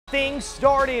things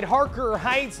started. Harker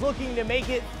Heights looking to make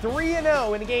it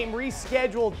 3-0 in a game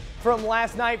rescheduled from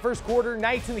last night. First quarter,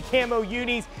 Knights in the camo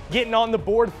unis getting on the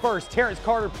board first. Terrence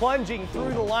Carter plunging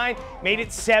through the line, made it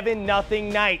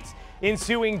 7-0 Knights.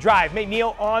 Ensuing drive,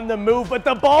 McNeil on the move, but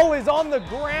the ball is on the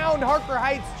ground. Harker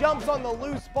Heights jumps on the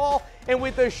loose ball, and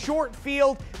with a short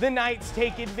field, the Knights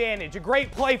take advantage. A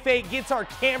great play fake gets our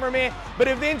cameraman, but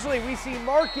eventually we see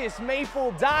Marcus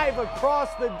Maple dive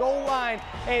across the goal line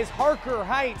as Harker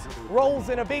Heights rolls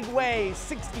in a big way,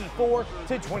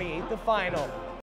 64-28 the final.